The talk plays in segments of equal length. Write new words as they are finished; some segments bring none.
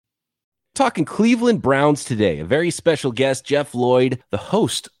Talking Cleveland Browns today. A very special guest, Jeff Lloyd, the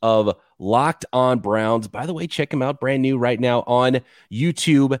host of Locked On Browns. By the way, check him out brand new right now on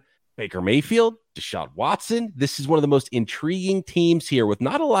YouTube. Baker Mayfield, Deshaun Watson. This is one of the most intriguing teams here with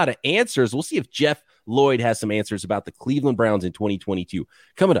not a lot of answers. We'll see if Jeff Lloyd has some answers about the Cleveland Browns in 2022.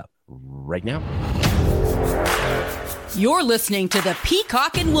 Coming up right now. You're listening to the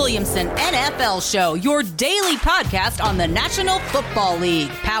Peacock and Williamson NFL Show, your daily podcast on the National Football League,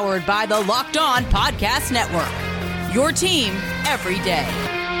 powered by the Locked On Podcast Network. Your team every day.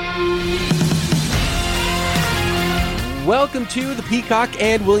 Welcome to the Peacock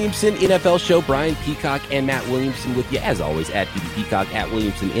and Williamson NFL Show. Brian Peacock and Matt Williamson with you, as always, at PD Peacock, at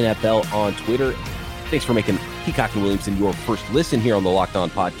Williamson NFL on Twitter. Thanks for making Peacock and Williamson your first listen here on the Locked On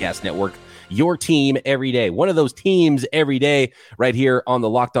Podcast Network. Your team every day. One of those teams every day right here on the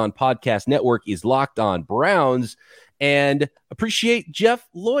Locked On Podcast Network is Locked On Browns. And appreciate Jeff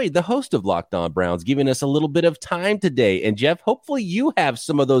Lloyd, the host of Locked On Browns, giving us a little bit of time today. And Jeff, hopefully you have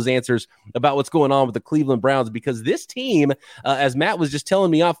some of those answers about what's going on with the Cleveland Browns, because this team, as Matt was just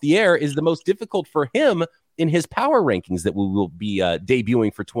telling me off the air, is the most difficult for him in his power rankings that we will be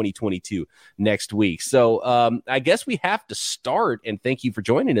debuting for 2022 next week. So I guess we have to start, and thank you for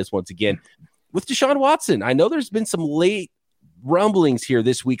joining us once again, with Deshaun Watson. I know there's been some late rumblings here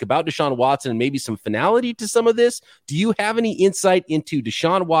this week about Deshaun Watson and maybe some finality to some of this. Do you have any insight into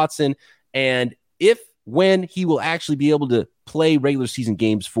Deshaun Watson and when he will actually be able to play regular season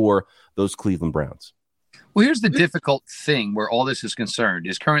games for those Cleveland Browns? Well, here's the difficult thing where all this is concerned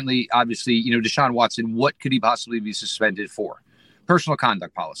is currently, obviously, Deshaun Watson, what could he possibly be suspended for? Personal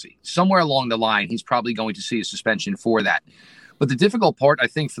conduct policy. Somewhere along the line, he's probably going to see a suspension for that. But the difficult part, I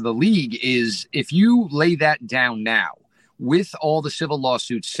think, for the league is if you lay that down now, with all the civil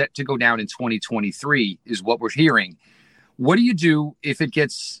lawsuits set to go down in 2023, is what we're hearing. What do you do if it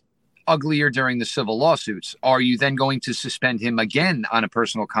gets uglier during the civil lawsuits? Are you then going to suspend him again on a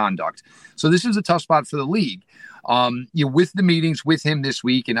personal conduct? So this is a tough spot for the league. With the meetings with him this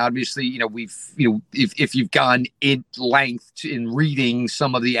week, and obviously, if you've gone in length in reading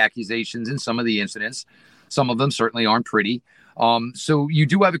some of the accusations and some of the incidents, some of them certainly aren't pretty. So you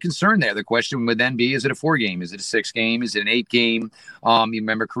do have a concern there. The question would then be, is it a 4-game? Is it a 6-game? Is it an 8-game? You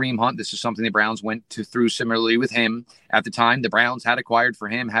remember Kareem Hunt? This is something the Browns went through similarly with him. At the time, the Browns had acquired for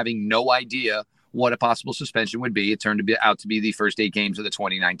him, having no idea what a possible suspension would be. It turned out to be the first 8 games of the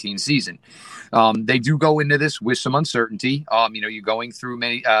 2019 season. They do go into this with some uncertainty. You're going through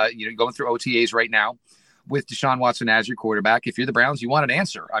going through OTAs right now with Deshaun Watson as your quarterback. If you're the Browns, you want an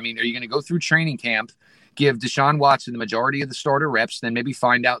answer. I mean, are you going to go through training camp, give Deshaun Watson the majority of the starter reps, then maybe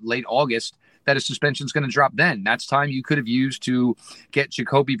find out late August that a suspension is going to drop then? That's time you could have used to get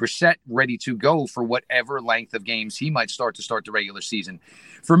Jacoby Brissett ready to go for whatever length of games he might start the regular season.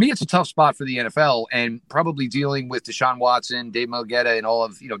 For me, it's a tough spot for the NFL, and probably dealing with Deshaun Watson, Dave Melgetta, and all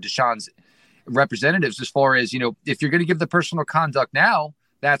of Deshaun's representatives as far as, if you're going to give the personal conduct now,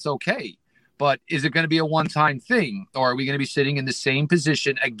 that's okay. But is it going to be a one-time thing, or are we going to be sitting in the same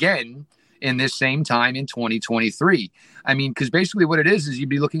position again in this same time in 2023? I mean, because basically what it is you'd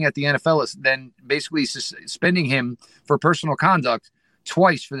be looking at the NFL as then basically suspending him for personal conduct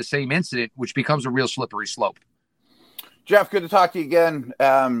twice for the same incident, which becomes a real slippery slope. Jeff, good to talk to you again.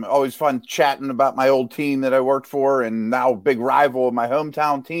 Always fun chatting about my old team that I worked for and now big rival of my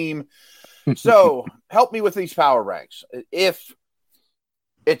hometown team. So help me with these power ranks. If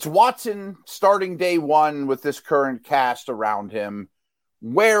it's Watson starting day one with this current cast around him,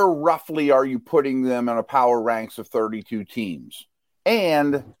 where roughly are you putting them in a power ranks of 32 teams?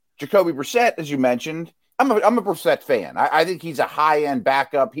 And Jacoby Brissett, as you mentioned, I'm a Brissett fan. I think he's a high-end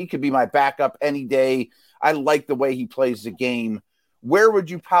backup. He could be my backup any day. I like the way he plays the game. Where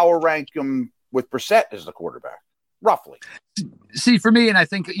would you power rank him with Brissett as the quarterback, roughly? See, for me, and I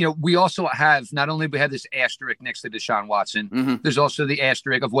think, we also have, not only we have this asterisk next to Deshaun Watson, there's also the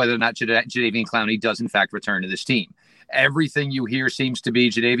asterisk of whether or not Jadeveon Clowney does, in fact, return to this team. Everything you hear seems to be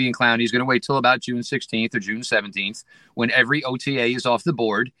Jadeveon Clowney is going to wait till about June 16th or June 17th when every OTA is off the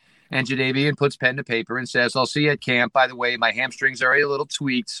board. And Jadeveon puts pen to paper and says, I'll see you at camp. By the way, my hamstrings are already a little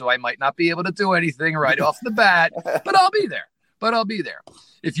tweaked, so I might not be able to do anything right off the bat, but I'll be there.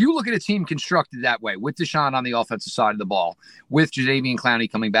 If you look at a team constructed that way, with Deshaun on the offensive side of the ball, with Jadeveon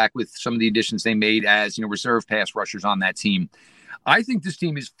Clowney coming back with some of the additions they made as reserve pass rushers on that team, I think this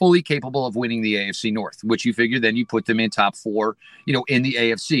team is fully capable of winning the AFC North, which you figure then you put them in top 4, in the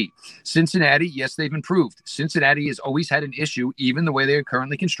AFC. Cincinnati, yes, they've improved. Cincinnati has always had an issue, even the way they are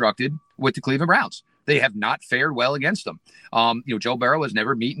currently constructed, with the Cleveland Browns. They have not fared well against them. Joe Burrow has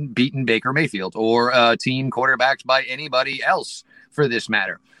never beaten Baker Mayfield or a team quarterbacked by anybody else for this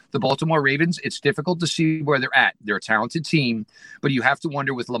matter. The Baltimore Ravens, it's difficult to see where they're at. They're a talented team, but you have to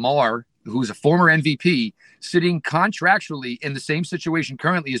wonder with Lamar, who's a former MVP, sitting contractually in the same situation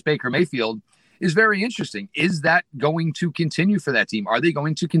currently as Baker Mayfield, is very interesting. Is that going to continue for that team? Are they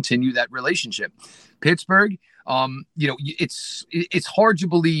going to continue that relationship? Pittsburgh, it's hard to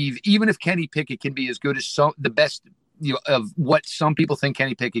believe, even if Kenny Pickett can be as good as the best of what some people think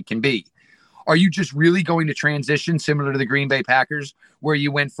Kenny Pickett can be. Are you just really going to transition similar to the Green Bay Packers, where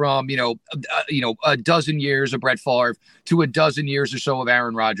you went from, a dozen years of Brett Favre to a dozen years or so of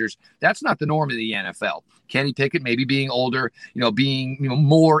Aaron Rodgers? That's not the norm of the NFL. Kenny Pickett maybe being older, being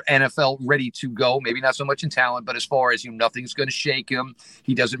more NFL ready to go, maybe not so much in talent, but as far as, nothing's going to shake him.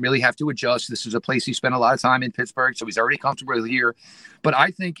 He doesn't really have to adjust. This is a place he spent a lot of time in Pittsburgh, so he's already comfortable here. But I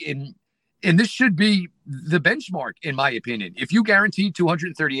think and this should be the benchmark, in my opinion. If you guaranteed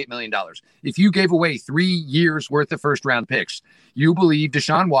 $238 million, if you gave away 3 years worth of first-round picks, you believe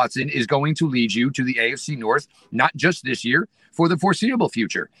Deshaun Watson is going to lead you to the AFC North, not just this year, for the foreseeable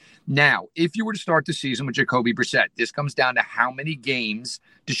future. Now, if you were to start the season with Jacoby Brissett, this comes down to how many games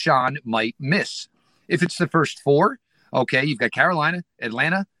Deshaun might miss. If it's the first 4, okay, you've got Carolina,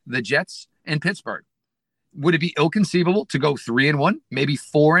 Atlanta, the Jets, and Pittsburgh. Would it be ill-conceivable to go 3-1, maybe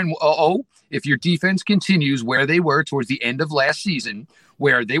 4-0, if your defense continues where they were towards the end of last season,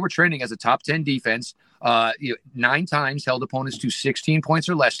 where they were trending as a top 10 defense, 9 times held opponents to 16 points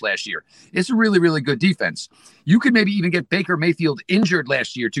or less last year? It's a really, really good defense. You could maybe even get Baker Mayfield injured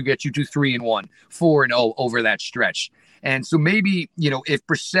last year to get you to 3-1, 4-0 over that stretch. And so maybe, if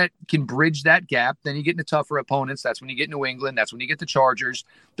Brissett can bridge that gap, then you get into tougher opponents. That's when you get New England. That's when you get the Chargers.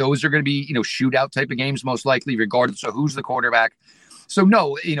 Those are going to be, shootout type of games, most likely, regardless of who's the quarterback. So,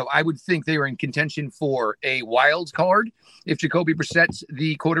 no, I would think they were in contention for a wild card if Jacoby Brissett's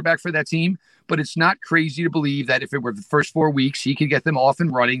the quarterback for that team. But it's not crazy to believe that if it were the first 4 weeks, he could get them off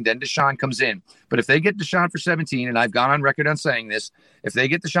and running, then Deshaun comes in. But if they get Deshaun for 17, and I've gone on record on saying this, if they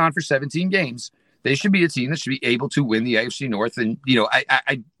get Deshaun for 17 games, they should be a team that should be able to win the AFC North. And,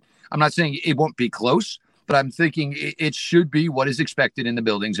 I'm not saying it won't be close, but I'm thinking it should be what is expected in the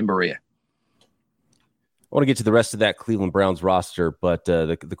buildings in Berea. I want to get to the rest of that Cleveland Browns roster, but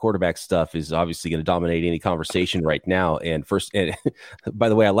the quarterback stuff is obviously going to dominate any conversation right now. And by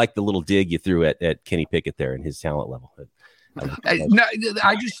the way, I like the little dig you threw at Kenny Pickett there and his talent level.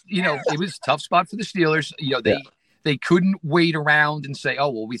 It was a tough spot for the Steelers. They couldn't wait around and say, oh,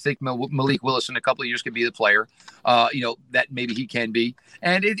 well, we think Malik Willis in a couple of years could be the player, that maybe he can be.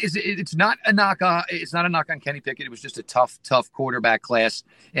 And it's not a knock on Kenny Pickett. It was just a tough quarterback class.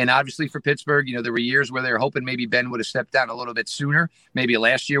 And obviously for Pittsburgh, there were years where they were hoping maybe Ben would have stepped down a little bit sooner. Maybe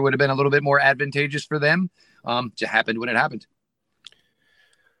last year would have been a little bit more advantageous for them. It happened when it happened.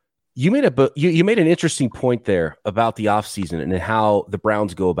 You made an interesting point there about the offseason and how the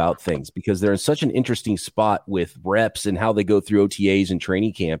Browns go about things, because they're in such an interesting spot with reps and how they go through OTAs and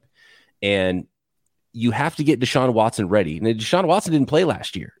training camp. And you have to get Deshaun Watson ready. And Deshaun Watson didn't play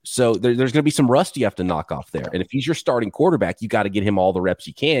last year. So there's going to be some rust you have to knock off there. And if he's your starting quarterback, you got to get him all the reps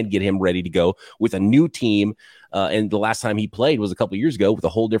you can, get him ready to go with a new team. And the last time he played was a couple of years ago with a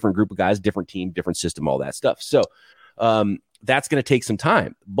whole different group of guys, different team, different system, all that stuff. So, that's going to take some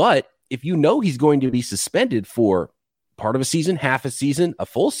time. But if he's going to be suspended for part of a season, half a season, a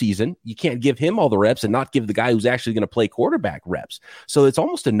full season, you can't give him all the reps and not give the guy who's actually going to play quarterback reps. So it's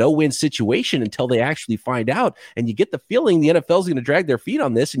almost a no-win situation until they actually find out. And you get the feeling the NFL is going to drag their feet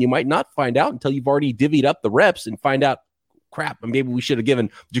on this, and you might not find out until you've already divvied up the reps and find out, crap, maybe we should have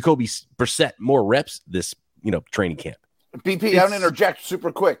given Jacoby Brissett more reps this, training camp. BP, I want to interject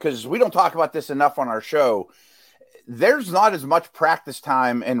super quick because we don't talk about this enough on our show. There's not as much practice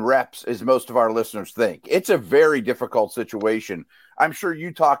time and reps as most of our listeners think. It's a very difficult situation. I'm sure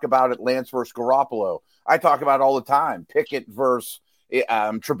you talk about it, Lance versus Garoppolo. I talk about it all the time. Pickett versus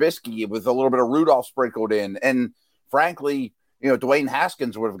Trubisky with a little bit of Rudolph sprinkled in. And frankly, Dwayne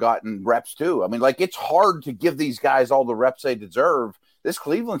Haskins would have gotten reps too. I mean, it's hard to give these guys all the reps they deserve. This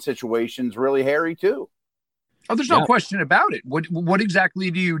Cleveland situation is really hairy too. Oh, there's no question about it. What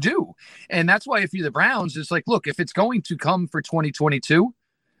exactly do you do? And that's why if you're the Browns, it's like, look, if it's going to come for 2022,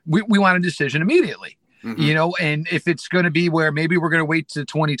 we want a decision immediately. Mm-hmm. And if it's going to be where maybe we're going to wait to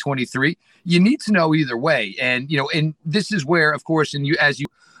 2023, you need to know either way. And, and this is where, of course, and as you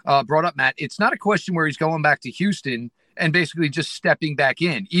brought up, Matt, it's not a question where he's going back to Houston and basically just stepping back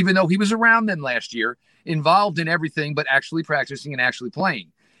in, even though he was around them last year, involved in everything, but actually practicing and actually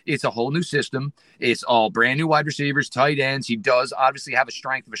playing. It's a whole new system. It's all brand new wide receivers, tight ends. He does obviously have a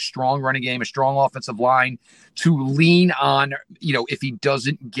strength of a strong running game, a strong offensive line to lean on, if he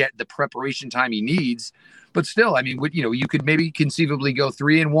doesn't get the preparation time he needs. But still, I mean, you could maybe conceivably go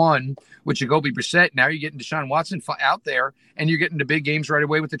 3-1 with Jacoby Brissett. Now you're getting Deshaun Watson out there, and you're getting the big games right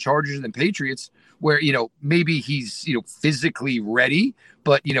away with the Chargers and the Patriots, where, maybe he's, physically ready,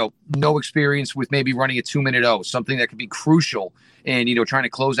 but, no experience with maybe running a 2-minute O, something that could be crucial and, trying to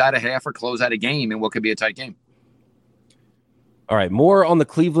close out a half or close out a game in what could be a tight game. All right, more on the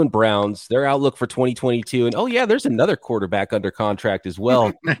Cleveland Browns, their outlook for 2022. And, there's another quarterback under contract as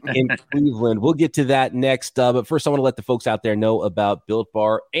well in Cleveland. We'll get to that next. But first, I want to let the folks out there know about Built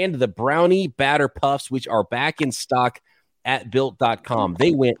Bar and the Brownie Batter Puffs, which are back in stock at Built.com.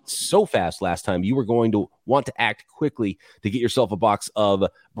 They went so fast last time. You were going to want to act quickly to get yourself a box of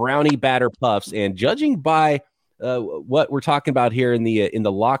Brownie Batter Puffs. And judging by what we're talking about here in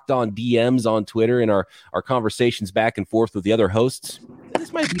the Locked On DMs on Twitter and our conversations back and forth with the other hosts,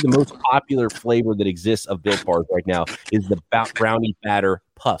 this might be the most popular flavor that exists of Built Bars right now is the Brownie Batter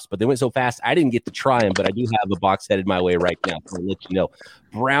Puffs. But they went so fast, I didn't get to try them, but I do have a box headed my way right now. So I'll let you know.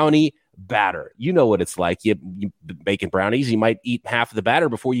 Brownie batter. You know what it's like. You making brownies, you might eat half of the batter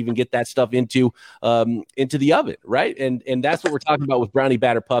before you even get that stuff into the oven, right? And that's what we're talking about with Brownie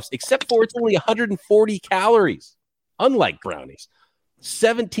Batter Puffs, except for it's only 140 calories, unlike brownies.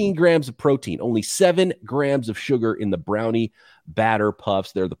 17 grams of protein, only 7 grams of sugar in the Brownie Batter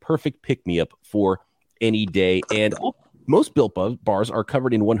Puffs. They're the perfect pick-me-up for any day. And most Built Bars are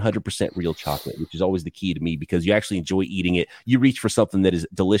covered in 100% real chocolate, which is always the key to me because you actually enjoy eating it. You reach for something that is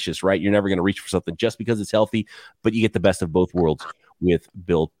delicious, right? You're never going to reach for something just because it's healthy, but you get the best of both worlds with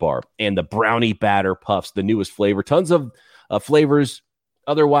Built Bar. And the Brownie Batter Puffs, the newest flavor. Tons of flavors.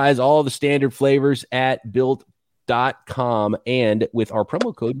 Otherwise, all the standard flavors at Built.com. And with our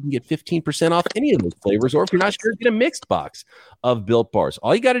promo code, you can get 15% off any of those flavors. Or if you're not sure, get a mixed box of Built Bars.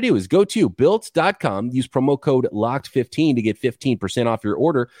 All you got to do is go to Built.com, use promo code LOCKED15 to get 15% off your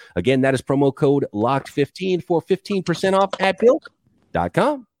order. Again, that is promo code LOCKED15 for 15% off at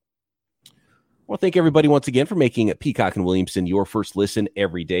Built.com. Well, thank everybody once again for making Peacock and Williamson your first listen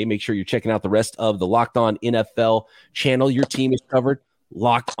every day. Make sure you're checking out the rest of the Locked On NFL channel. Your team is covered.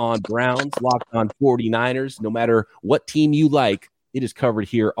 Locked On Browns, Locked On 49ers. No matter what team you like, it is covered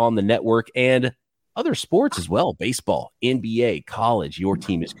here on the network and other sports as well. Baseball, NBA, college. Your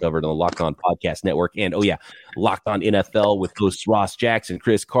team is covered on the Locked On Podcast Network. And, Locked On NFL with hosts Ross Jackson,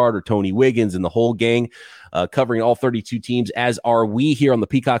 Chris Carter, Tony Wiggins, and the whole gang, covering all 32 teams, as are we here on the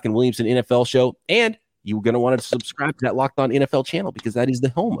Peacock and Williamson NFL show. And you're going to want to subscribe to that Locked On NFL channel because that is the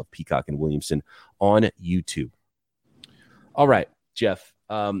home of Peacock and Williamson on YouTube. All right. Jeff,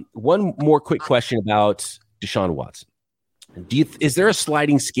 one more quick question about Deshaun Watson. Is there a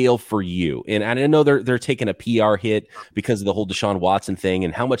sliding scale for you? And I know they're taking a PR hit because of the whole Deshaun Watson thing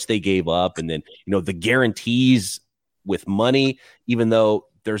and how much they gave up, and then the guarantees with money, even though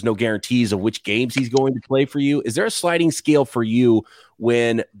there's no guarantees of which games he's going to play for you. Is there a sliding scale for you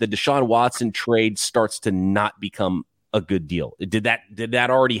when the Deshaun Watson trade starts to not become a good deal? Did that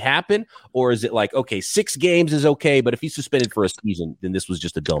already happen, or is it like, okay, 6 games is okay, but if he's suspended for a season, then this was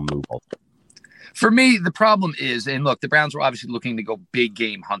just a dumb move? For me, the problem is, and look, the Browns were obviously looking to go big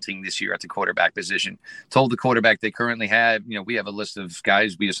game hunting this year at the quarterback position. Told the quarterback they currently have, we have a list of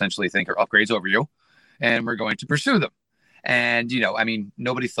guys we essentially think are upgrades over you, and we're going to pursue them. And,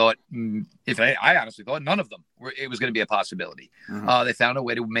 nobody thought, I honestly thought none of them it was going to be a possibility. Mm-hmm. They found a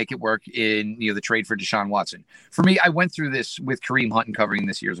way to make it work in, the trade for Deshaun Watson. For me, I went through this with Kareem Hunt and covering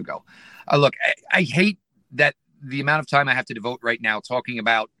this years ago. Look, I hate that the amount of time I have to devote right now talking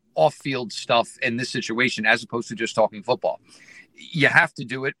about off-field stuff in this situation as opposed to just talking football. You have to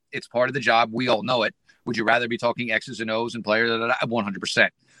do it. It's part of the job. We all know it. Would you rather be talking X's and O's and players? 100%.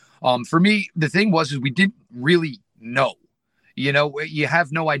 For me, the thing is we didn't really know. You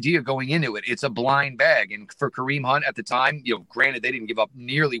have no idea going into it. It's a blind bag. And for Kareem Hunt at the time, granted, they didn't give up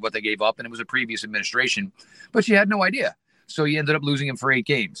nearly what they gave up, and it was a previous administration, but you had no idea. So you ended up losing him for 8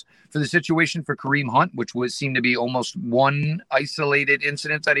 games. For the situation for Kareem Hunt, which seemed to be almost one isolated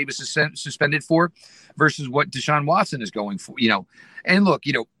incident that he was suspended for, versus what Deshaun Watson is going for, And look,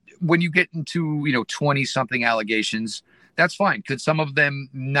 when you get into, 20-something allegations, that's fine. Could some of them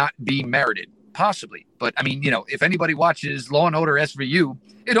not be merited? Possibly. But if anybody watches Law and Order SVU,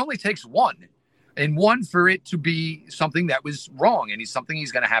 it only takes one for it to be something that was wrong, and something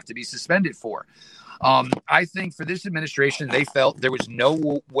he's going to have to be suspended for. I think for this administration, they felt there was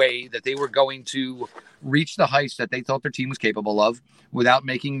no way that they were going to reach the heights that they thought their team was capable of without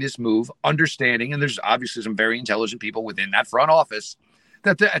making this move, understanding, and there's obviously some very intelligent people within that front office,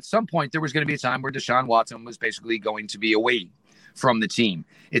 that at some point there was going to be a time where Deshaun Watson was basically going to be away from the team.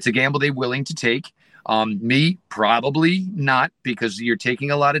 It's a gamble they're willing to take. Me, probably not, because you're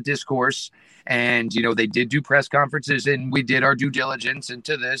taking a lot of discourse. And, they did do press conferences and we did our due diligence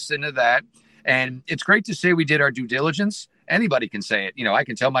into this and to that. And it's great to say we did our due diligence. Anybody can say it. I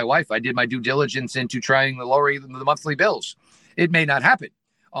can tell my wife I did my due diligence into trying to lower the monthly bills. It may not happen.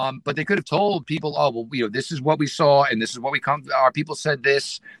 But they could have told people, oh, well, this is what we saw and this is what our people said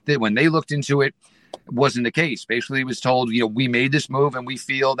that when they looked into it, wasn't the case. Basically, it was told, we made this move and we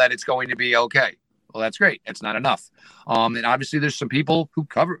feel that it's going to be okay. Well, that's great. It's not enough. And obviously there's some people who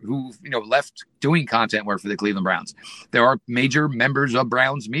left doing content work for the Cleveland Browns. There are major members of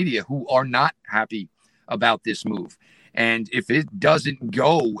Browns media who are not happy about this move. And if it doesn't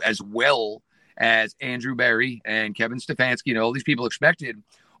go as well as Andrew Berry and Kevin Stefanski, all these people expected,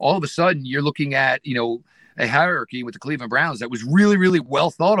 all of a sudden you're looking at, a hierarchy with the Cleveland Browns that was really, really well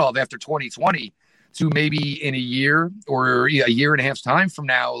thought of after 2020 to maybe in a year or a year and a half's time from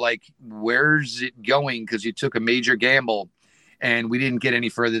now, like, where's it going? Because you took a major gamble and we didn't get any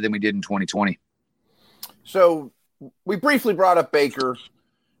further than we did in 2020. So we briefly brought up Baker.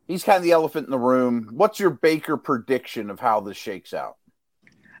 He's kind of the elephant in the room. What's your Baker prediction of how this shakes out?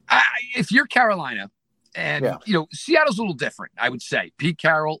 If you're Carolina, and, Seattle's a little different, I would say. Pete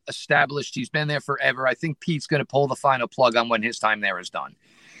Carroll, established. He's been there forever. I think Pete's going to pull the final plug on when his time there is done.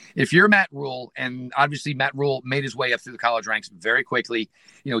 If you're Matt Rule, and obviously Matt Rule made his way up through the college ranks very quickly,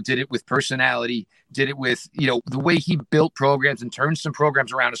 did it with personality, did it with, the way he built programs and turned some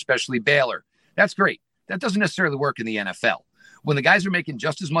programs around, especially Baylor. That's great. That doesn't necessarily work in the NFL. When the guys are making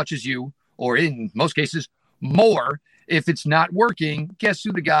just as much as you, or in most cases, more, if it's not working, guess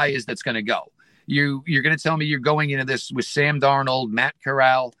who the guy is that's going to go? You're going to tell me you're going into this with Sam Darnold, Matt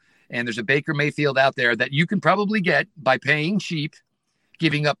Corral, and there's a Baker Mayfield out there that you can probably get by paying cheap,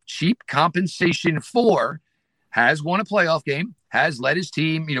 giving up cheap compensation for, has won a playoff game, has led his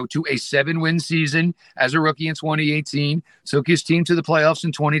team, to a 7-win season as a rookie in 2018, took his team to the playoffs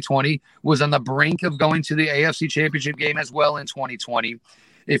in 2020, was on the brink of going to the AFC Championship game as well in 2020.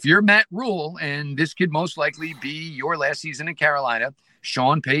 If you're Matt Rule, and this could most likely be your last season in Carolina,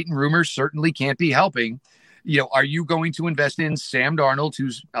 Sean Payton rumors certainly can't be helping. Are you going to invest in Sam Darnold,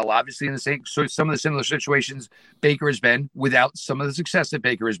 who's obviously in some of the similar situations Baker has been without some of the success that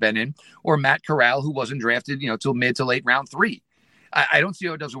Baker has been in, or Matt Corral, who wasn't drafted, till mid to late round 3? I don't see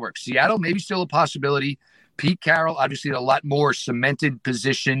how it doesn't work. Seattle, maybe still a possibility. Pete Carroll, obviously a lot more cemented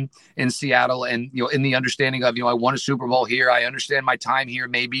position in Seattle. And, in the understanding of, I won a Super Bowl here. I understand my time here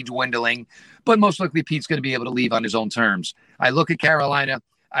may be dwindling, but most likely Pete's going to be able to leave on his own terms. I look at Carolina.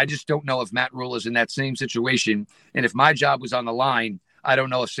 I just don't know if Matt Rule is in that same situation. And if my job was on the line, I don't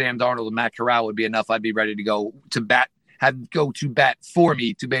know if Sam Darnold and Matt Corral would be enough. I'd be ready to go to bat for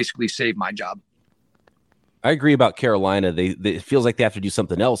me to basically save my job. I agree about Carolina. It feels like they have to do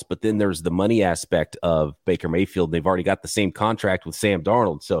something else, but then there's the money aspect of Baker Mayfield. They've already got the same contract with Sam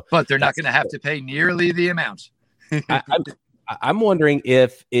Darnold, but they're not going to have to pay nearly the amount. I'm wondering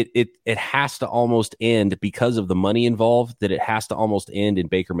if it has to almost end because of the money involved, that it has to almost end in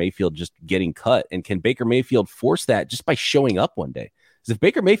Baker Mayfield just getting cut. And can Baker Mayfield force that just by showing up one day? Because if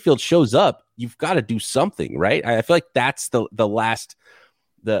Baker Mayfield shows up, you've got to do something, right? I feel like that's the last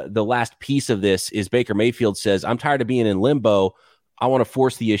piece of this is Baker Mayfield says, I'm tired of being in limbo. I want to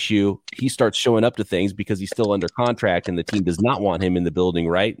force the issue. He starts showing up to things because he's still under contract and the team does not want him in the building,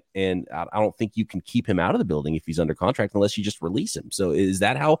 right? And I don't think you can keep him out of the building if he's under contract unless you just release him. So is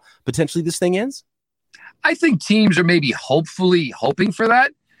that how potentially this thing ends? I think teams are maybe hoping for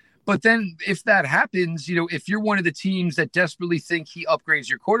that. But then if that happens, if you're one of the teams that desperately think he upgrades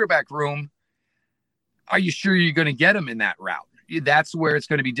your quarterback room, are you sure you're going to get him in that route? That's where it's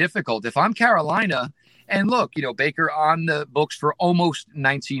going to be difficult. If I'm Carolina, and look, Baker on the books for almost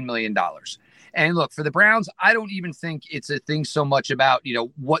 $19 million. And look, for the Browns, I don't even think it's a thing so much about,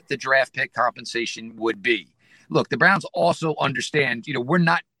 what the draft pick compensation would be. Look, the Browns also understand, we're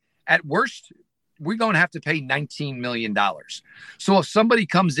not, at worst, we're going to have to pay $19 million. So if somebody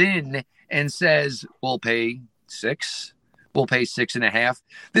comes in and says, we'll pay 6, we'll pay 6.5,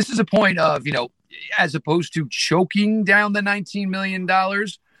 this is a point of, as opposed to choking down the $19 million,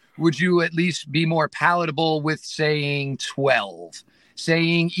 would you at least be more palatable with saying 12,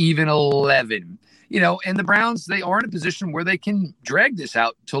 saying even 11? And the Browns, they are in a position where they can drag this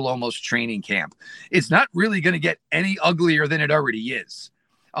out till almost training camp. It's not really going to get any uglier than it already is.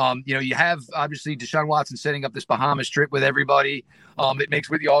 You have obviously Deshaun Watson setting up this Bahamas trip with everybody. It makes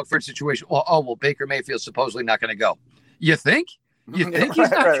with the Ogford situation. Well, Baker Mayfield's supposedly not going to go. You think? You think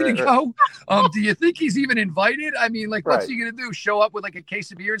he's not going to go? Do you think he's even invited? I mean, like, what's he going to do? Show up with like a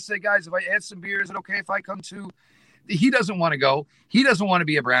case of beer and say, guys, if I add some beer, is it okay if I come too? He doesn't want to go. He doesn't want to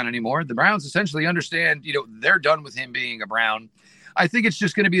be a Brown anymore. The Browns essentially understand, they're done with him being a Brown. I think it's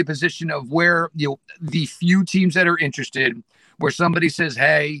just going to be a position of where, the few teams that are interested, where somebody says,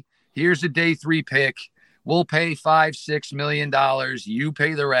 hey, here's a day 3 pick. We'll pay $5-6 million. You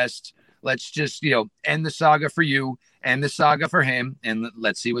pay the rest. Let's just, end the saga for you, end the saga for him, and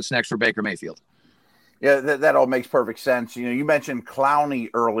let's see what's next for Baker Mayfield. Yeah, that all makes perfect sense. You mentioned Clowney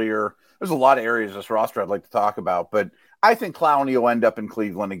earlier. There's a lot of areas of this roster I'd like to talk about, but I think Clowney will end up in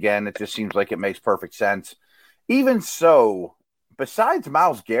Cleveland again. It just seems like it makes perfect sense. Even so, besides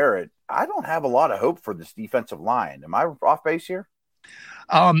Myles Garrett, I don't have a lot of hope for this defensive line. Am I off base here?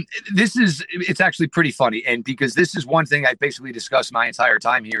 It's actually pretty funny. And because this is one thing I basically discussed my entire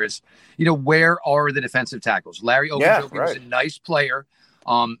time here is, where are the defensive tackles? Larry Ogunjobi was a nice player.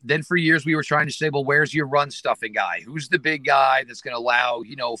 Then for years we were trying to say, well, where's your run stuffing guy? Who's the big guy that's going to allow,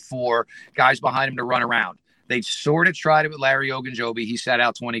 for guys behind him to run around? They sort of tried it with Larry Ogunjobi. He sat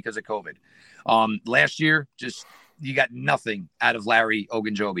out 20 because of COVID. Last year, you got nothing out of Larry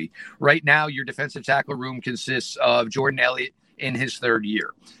Ogunjobi. Right now, your defensive tackle room consists of Jordan Elliott in his 3rd year,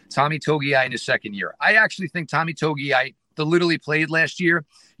 Tommy Togiai in his 2nd year. I actually think Tommy Togiai, the literally played last year,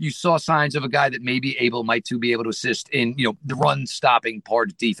 you saw signs of a guy that maybe might be able to assist in, the run stopping part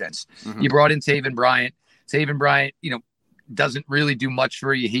of defense. Mm-hmm. You brought in Taven Bryant. Taven Bryant, doesn't really do much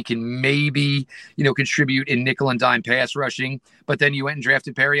for you. He can maybe, contribute in nickel and dime pass rushing, but then you went and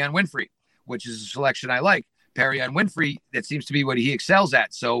drafted Perrion Winfrey, which is a selection I like. Perrion Winfrey, that seems to be what he excels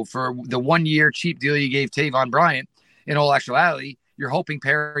at. So for the 1-year cheap deal you gave Tavon Bryant, in all actuality, you're hoping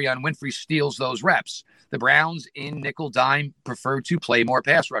Perrion Winfrey steals those reps. The Browns in nickel dime prefer to play more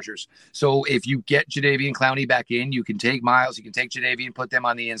pass rushers. So if you get Jadeveon Clowney back in, you can take Myles, you can take Jadeveon, put them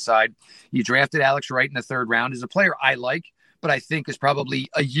on the inside. You drafted Alex Wright in the 3rd round as a player I like, but I think is probably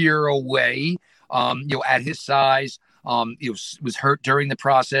a year away, at his size. Was hurt during the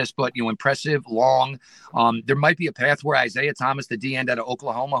process, but, impressive, long. There might be a path where Isaiah Thomas, the D-end out of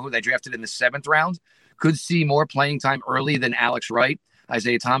Oklahoma, who they drafted in the 7th round, could see more playing time early than Alex Wright.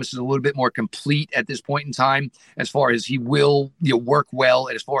 Isaiah Thomas is a little bit more complete at this point in time as far as he will work well,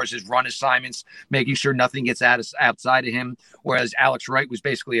 and as far as his run assignments, making sure nothing gets outside of him. Whereas Alex Wright was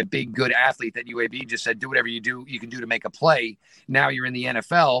basically a big, good athlete that UAB just said, do whatever you can do to make a play. Now you're in the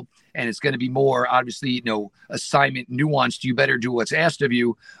NFL, and it's going to be more, obviously, assignment nuanced. You better do what's asked of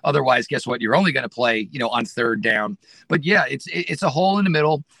you. Otherwise, guess what? You're only going to play, on 3rd down. But yeah, it's a hole in the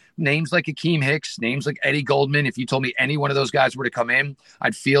middle. Names like Akeem Hicks, names like Eddie Goldman. If you told me any one of those guys were to come in,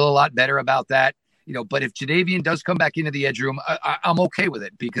 I'd feel a lot better about that. But if Jadeveon does come back into the edge room, I'm okay with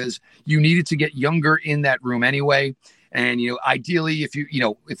it, because you needed to get younger in that room anyway. And, ideally, if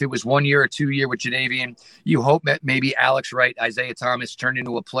if it was 1 year or 2 year with Jadeveon, you hope that maybe Alex Wright, Isaiah Thomas turned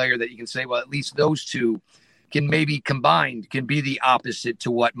into a player that you can say, well, at least those two can maybe combined can be the opposite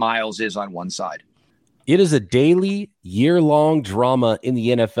to what Myles is on one side. It is a daily, year-long drama in the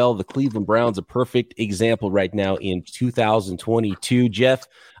NFL. The Cleveland Browns, a perfect example right now in 2022. Jeff,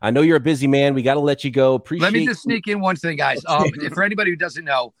 I know you're a busy man. We got to let you go. Let me just sneak in one thing, guys. For anybody who doesn't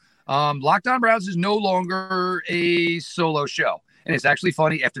know, Locked On Browns is no longer a solo show. And it's actually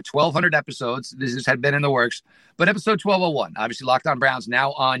funny, after 1,200 episodes, this had been in the works, but episode 1201, obviously Locked On Browns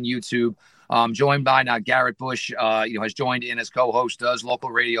now on YouTube. Joined by now Garrett Bush, has joined in as co-host, does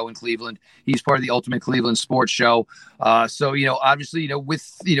local radio in Cleveland. He's part of the Ultimate Cleveland Sports Show. So, obviously, with,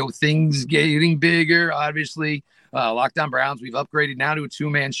 things getting bigger, obviously, Locked On Browns, we've upgraded now to a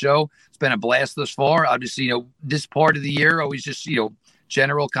 2-man show. It's been a blast thus far. Obviously, this part of the year, always just,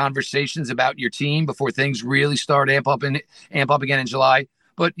 general conversations about your team before things really start amp up again in July.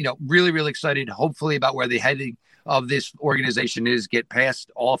 But, really, really excited, hopefully, about where the heading of this organization is, get past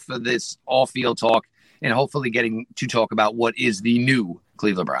off of this off-field talk, and hopefully getting to talk about what is the new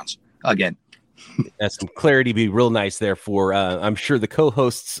Cleveland Browns again. That's some clarity. Be real nice there for, I'm sure, the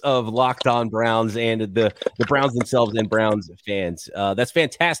co-hosts of Locked On Browns and the Browns themselves and Browns fans. That's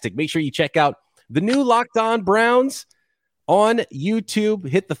fantastic. Make sure you check out the new Locked On Browns on YouTube.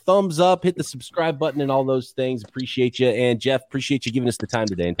 Hit the thumbs up, hit the subscribe button, and all those things. Appreciate you. And Jeff, appreciate you giving us the time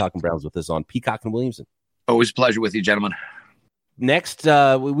today and talking Browns with us on Peacock and Williamson. Always a pleasure with you, gentlemen. Next,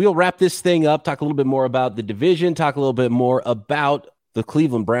 we'll wrap this thing up, talk a little bit more about the division, talk a little bit more about the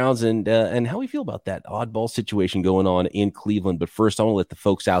Cleveland Browns and how we feel about that oddball situation going on in Cleveland. But first, I want to let the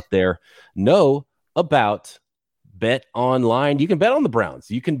folks out there know about Bet Online. You can bet on the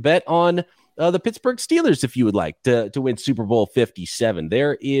Browns. You can bet on the Pittsburgh Steelers, if you would like to win Super Bowl 57.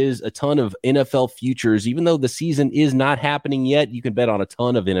 There is a ton of NFL futures, even though the season is not happening yet. You can bet on a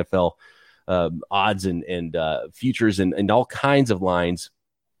ton of NFL odds and futures and all kinds of lines.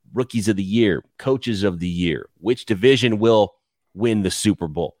 Rookies of the year, coaches of the year, which division will win the Super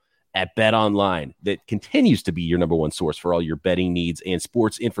Bowl at BetOnline. That continues to be your number one source for all your betting needs and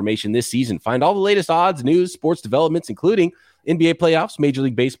sports information this season. Find all the latest odds, news, sports developments, including NBA playoffs, Major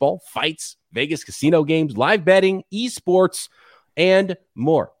League Baseball, fights, Vegas casino games, live betting, esports, and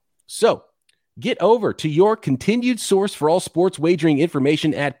more. So get over to your continued source for all sports wagering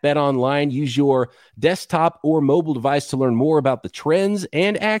information at BetOnline. Use your desktop or mobile device to learn more about the trends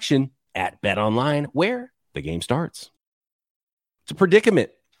and action at BetOnline, where the game starts. It's a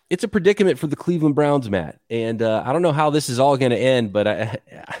predicament. It's a predicament for the Cleveland Browns, Matt. And I don't know how this is all going to end, but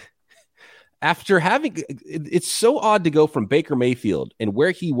after having, it's so odd to go from Baker Mayfield and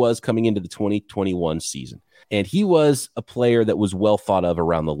where he was coming into the 2021 season. And he was a player that was well thought of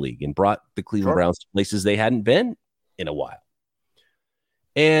around the league and brought the Cleveland Browns to places they hadn't been in a while.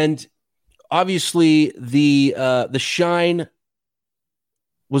 And obviously the shine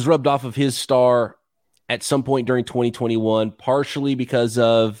was rubbed off of his star at some point during 2021, partially because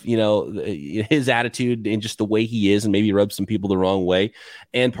of, his attitude and just the way he is, and maybe rubbed some people the wrong way,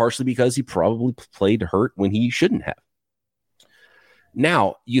 and partially because he probably played hurt when he shouldn't have.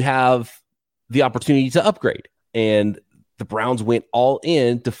 Now you have the opportunity to upgrade, and the Browns went all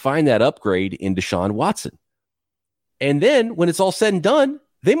in to find that upgrade in Deshaun Watson. And then when it's all said and done,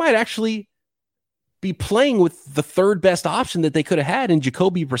 they might actually be playing with the third best option that they could have had in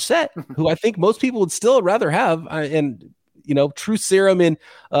Jacoby Brissett, who I think most people would still rather have. And, true serum in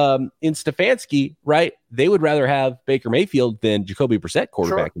Stefanski, right? They would rather have Baker Mayfield than Jacoby Brissett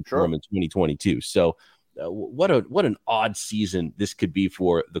quarterback in 2022. So what an odd season this could be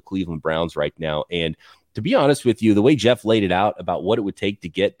for the Cleveland Browns right now. And to be honest with you, the way Jeff laid it out about what it would take to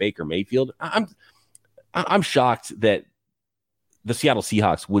get Baker Mayfield, I'm shocked that the Seattle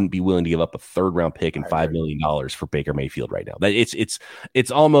Seahawks wouldn't be willing to give up a third-round pick and $5 million for Baker Mayfield right now.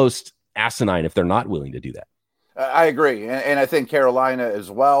 It's almost asinine if they're not willing to do that. I agree, and I think Carolina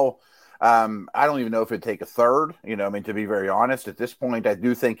as well. I don't even know if it'd take a third. To be very honest, at this point, I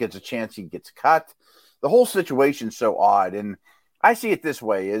do think it's a chance he gets cut. The whole situation's so odd, and I see it this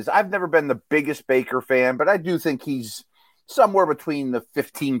way: is I've never been the biggest Baker fan, but I do think he's somewhere between the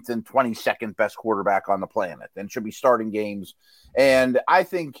 15th and 22nd best quarterback on the planet and should be starting games. And I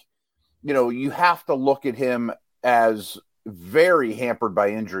think, you have to look at him as very hampered by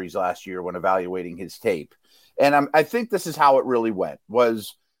injuries last year when evaluating his tape. And I think this is how it really went.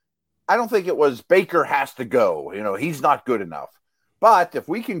 I don't think it was Baker has to go. He's not good enough. But if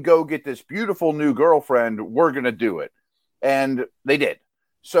we can go get this beautiful new girlfriend, we're going to do it. And they did.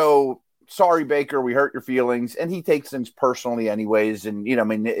 So sorry, Baker, we hurt your feelings. And he takes things personally anyways. And,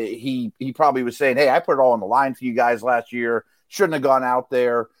 he probably was saying, hey, I put it all on the line for you guys last year. Shouldn't have gone out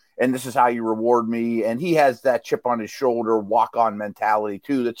there. And this is how you reward me. And he has that chip on his shoulder, walk-on mentality,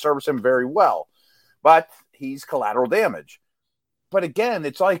 too, that serves him very well. But he's collateral damage. But again,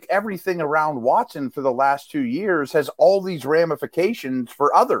 it's like everything around Watson for the last 2 years has all these ramifications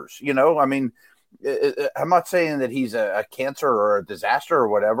for others. I'm not saying that he's a cancer or a disaster or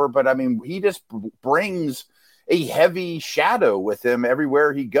whatever, but he just brings a heavy shadow with him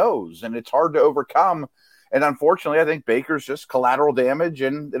everywhere he goes, and it's hard to overcome. And unfortunately, I think Baker's just collateral damage,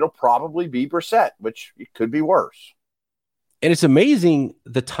 and it'll probably be Brissett, which it could be worse. And it's amazing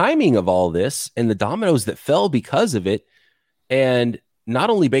the timing of all this and the dominoes that fell because of it. And not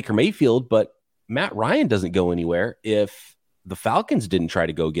only Baker Mayfield, but Matt Ryan doesn't go anywhere if the Falcons didn't try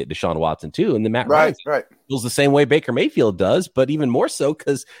to go get Deshaun Watson too. And then Matt Ryan feels the same way Baker Mayfield does, but even more so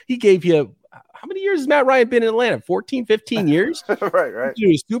because he gave you, how many years has Matt Ryan been in Atlanta? 14, 15 years? right. To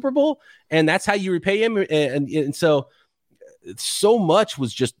a Super Bowl. And that's how you repay him. And so much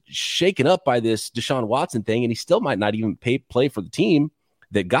was just shaken up by this Deshaun Watson thing, and he still might not even play for the team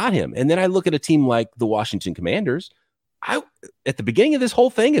that got him. And then I look at a team like the Washington Commanders. At the beginning of this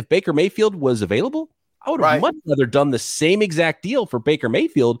whole thing, if Baker Mayfield was available, I would have much rather done the same exact deal for Baker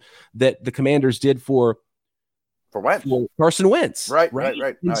Mayfield that the Commanders did for Carson Wentz. Right.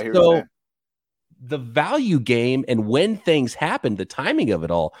 And so the value game and when things happen, the timing of it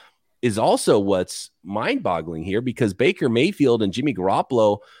all is also what's mind-boggling here, because Baker Mayfield and Jimmy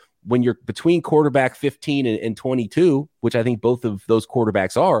Garoppolo, when you're between quarterback 15 and 22, which I think both of those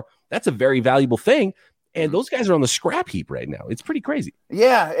quarterbacks are, that's a very valuable thing. And those guys are on the scrap heap right now. It's pretty crazy.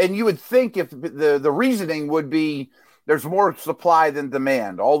 Yeah, and you would think if the reasoning would be there's more supply than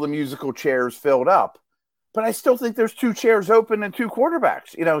demand, all the musical chairs filled up. But I still think there's 2 chairs open and 2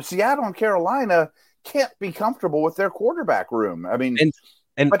 quarterbacks. Seattle and Carolina can't be comfortable with their quarterback room. I mean,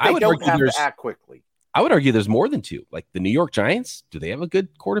 but they don't have to act quickly. I would argue there's more than 2. Like the New York Giants, do they have a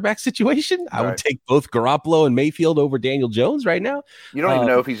good quarterback situation? I would take both Garoppolo and Mayfield over Daniel Jones right now. You don't even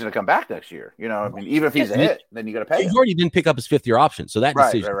know if he's going to come back next year. I mean, even if he's a hit, then you got to pay him. He already didn't pick up his 5th-year option, so that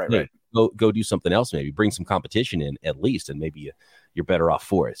decision, right. Go do something else, maybe bring some competition in at least, and maybe you're better off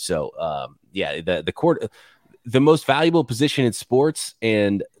for it. So, the most valuable position in sports,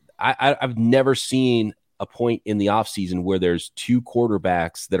 and I've never seen a point in the offseason where there's 2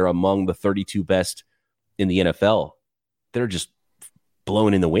 quarterbacks that are among the 32 best in the NFL. They're just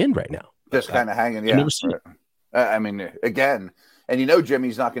blowing in the wind right now. Just kind of hanging. Yeah. I mean, again, and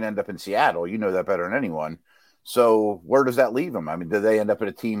Jimmy's not going to end up in Seattle. You know that better than anyone. So where does that leave him? I mean, do they end up at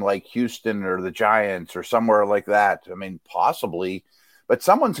a team like Houston or the Giants or somewhere like that? I mean, possibly, but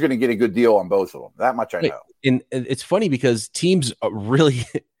someone's going to get a good deal on both of them. That much I know. And it's funny because teams really,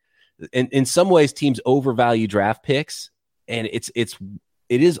 in some ways, teams overvalue draft picks, and it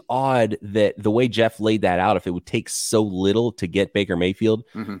is odd that the way Jeff laid that out, if it would take so little to get Baker Mayfield,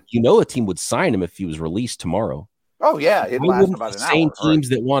 a team would sign him if he was released tomorrow. Oh, yeah. It lasts about an hour. Same teams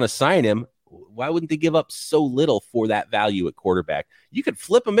that want to sign him, why wouldn't they give up so little for that value at quarterback? You could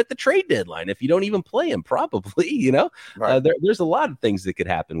flip him at the trade deadline if you don't even play him, probably, Right. There's a lot of things that could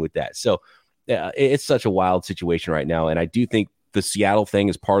happen with that. So it's such a wild situation right now. And I do think the Seattle thing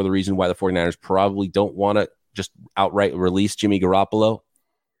is part of the reason why the 49ers probably don't want to just outright release Jimmy Garoppolo,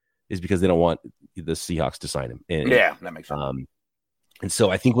 is because they don't want the Seahawks to sign him. And, that makes sense. And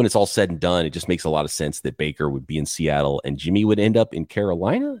so I think when it's all said and done, it just makes a lot of sense that Baker would be in Seattle and Jimmy would end up in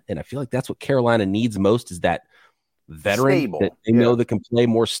Carolina. And I feel like that's what Carolina needs most, is that veteran that they know that can play,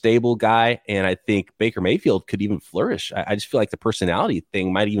 more stable guy. And I think Baker Mayfield could even flourish. I just feel like the personality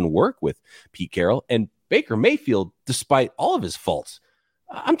thing might even work with Pete Carroll. And Baker Mayfield, despite all of his faults,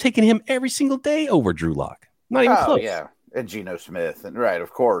 I'm taking him every single day over Drew Lock. Not even close. Yeah. And Geno Smith, and right,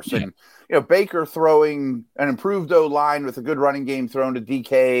 of course. Yeah. And, Baker throwing an improved O-line with a good running game thrown to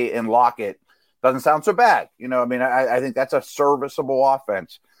DK and Lockett doesn't sound so bad. I think that's a serviceable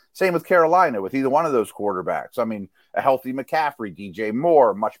offense. Same with Carolina, with either one of those quarterbacks. I mean, a healthy McCaffrey, DJ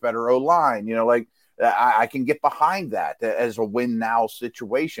Moore, much better O-line. I can get behind that as a win-now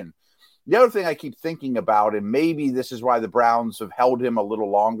situation. The other thing I keep thinking about, and maybe this is why the Browns have held him a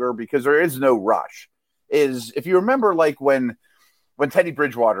little longer, because there is no rush, is if you remember, like when Teddy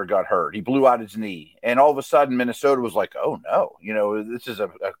Bridgewater got hurt, he blew out his knee, and all of a sudden Minnesota was like, oh no, this is a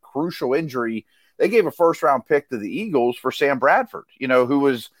crucial injury. They gave a 1st-round pick to the Eagles for Sam Bradford, who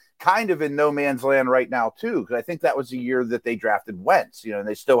was kind of in no man's land right now too, because I think that was the year that they drafted Wentz, and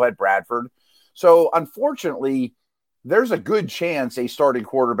they still had Bradford. So unfortunately, there's a good chance a starting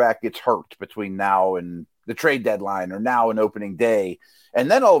quarterback gets hurt between now and the trade deadline, or now and opening day, and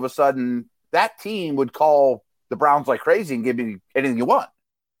then all of a sudden that team would call the Browns like crazy and give you anything you want.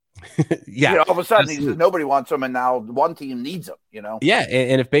 All of a sudden nobody wants him, and now one team needs him. Yeah,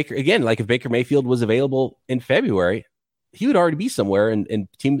 and if Baker Mayfield was available in February, he would already be somewhere, and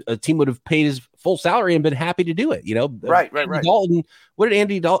a team would have paid his full salary and been happy to do it. Right. Dalton, what did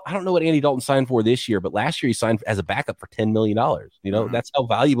Andy Dalton? I don't know what Andy Dalton signed for this year, but last year he signed as a backup for $10 million. That's how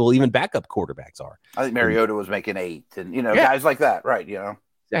valuable even backup quarterbacks are. I think Mariota was making $8, and guys like that, right?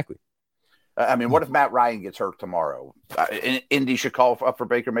 Exactly. I mean, what if Matt Ryan gets hurt tomorrow? Indy should call up for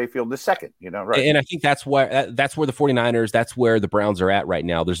Baker Mayfield the second, right? And I think that's where the 49ers, that's where the Browns are at right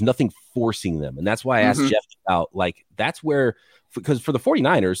now. There's nothing forcing them. And that's why I asked Jeff about, that's where, because for the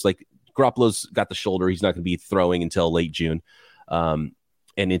 49ers, Garoppolo's got the shoulder. He's not going to be throwing until late June and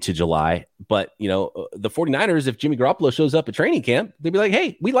into July. But, the 49ers, if Jimmy Garoppolo shows up at training camp, they'd be like,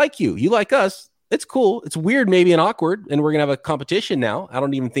 hey, we like you. You like us. It's cool. It's weird, maybe, and awkward, and we're going to have a competition now. I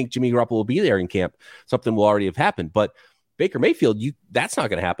don't even think Jimmy Garoppolo will be there in camp. Something will already have happened. But Baker Mayfield, that's not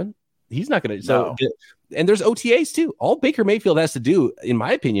going to happen. He's not going to. So, and there's OTAs too. All Baker Mayfield has to do, in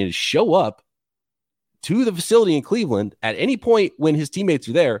my opinion, is show up to the facility in Cleveland at any point when his teammates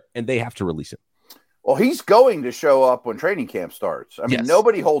are there, and they have to release him. Well, he's going to show up when training camp starts. I mean,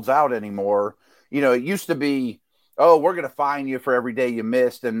 nobody holds out anymore. It used to be, oh, we're going to fine you for every day you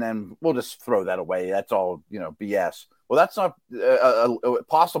missed, and then we'll just throw that away. That's all, BS. Well, that's not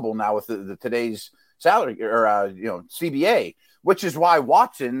possible now with the today's salary or, CBA, which is why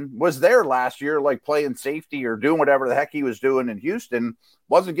Watson was there last year, playing safety or doing whatever the heck he was doing in Houston,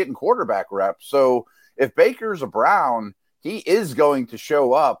 wasn't getting quarterback reps. So if Baker's a Brown, he is going to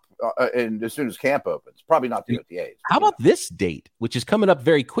show up as soon as camp opens. Probably not the OTAs. How about this date, which is coming up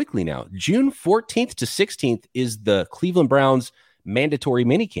very quickly now? June 14th to 16th is the Cleveland Browns mandatory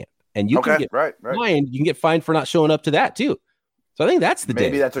minicamp. and you can get fined. You can get fined for not showing up to that too. So I think that's the day.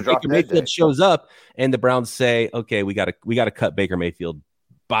 Maybe that's a drop Baker Mayfield shows up, and the Browns say, "Okay, we got to cut Baker Mayfield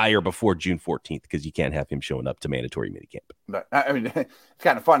by or before June 14th because you can't have him showing up to mandatory minicamp." I mean, it's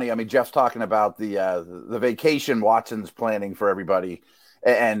kind of funny. I mean, Jeff's talking about the vacation Watson's planning for everybody.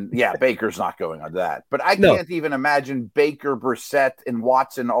 And yeah, Baker's not going on that. But I can't even imagine Baker, Brissett, and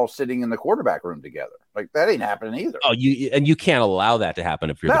Watson all sitting in the quarterback room together. Like, that ain't happening either. Oh, you can't allow that to happen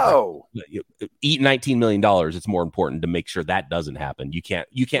if you're eat $19 million. It's more important to make sure that doesn't happen. You can't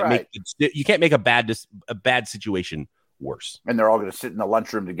make a bad situation worse. And they're all going to sit in the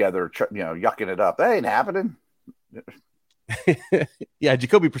lunchroom together, yucking it up. That ain't happening. Yeah,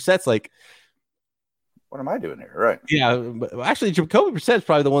 Jacoby Brissett's like, what am I doing here? Right. Yeah. But actually, Jacoby Brissett's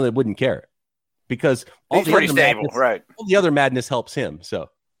probably the one that wouldn't care because he's pretty stable. Right. All the other madness helps him. So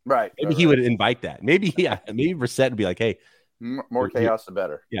maybe he would invite that. Maybe Brissett would be like, hey, more chaos, the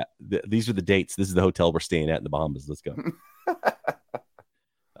better. Yeah. These are the dates. This is the hotel we're staying at in the Bahamas. Let's go.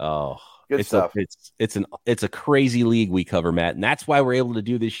 Oh, good stuff. It's a crazy league we cover, Matt. And that's why we're able to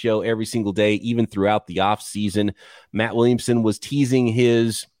do this show every single day, even throughout the off season. Matt Williamson was teasing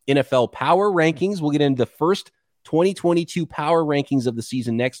his NFL power rankings. We'll get into the first 2022 power rankings of the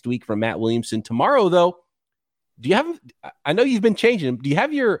season next week from Matt Williamson. Tomorrow, though, I know you've been changing them. Do you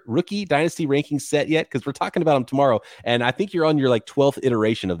have your rookie dynasty rankings set yet? Because we're talking about them tomorrow. And I think you're on your 12th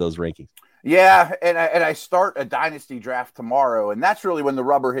iteration of those rankings. Yeah. And I start a dynasty draft tomorrow. And that's really when the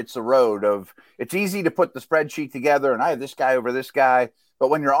rubber hits the road of it's easy to put the spreadsheet together. And I have this guy over this guy. But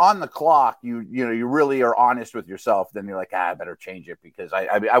when you're on the clock, you really are honest with yourself. Then you're like, I better change it because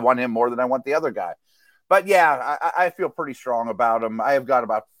I want him more than I want the other guy. But yeah, I feel pretty strong about him. I have got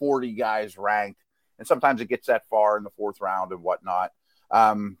about 40 guys ranked, and sometimes it gets that far in the fourth round and whatnot.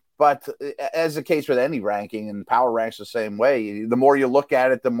 But as the case with any ranking, and power ranks the same way, the more you look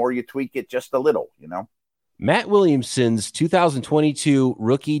at it, the more you tweak it just a little, Matt Williamson's 2022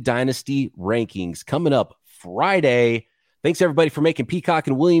 rookie dynasty rankings coming up Friday. Thanks, everybody, for making Peacock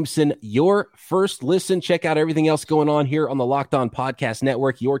and Williamson your first listen. Check out everything else going on here on the Locked On Podcast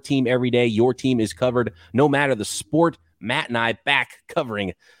Network. Your team every day. Your team is covered no matter the sport. Matt and I back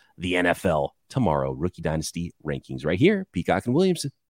covering the NFL tomorrow. Rookie Dynasty rankings right here. Peacock and Williamson.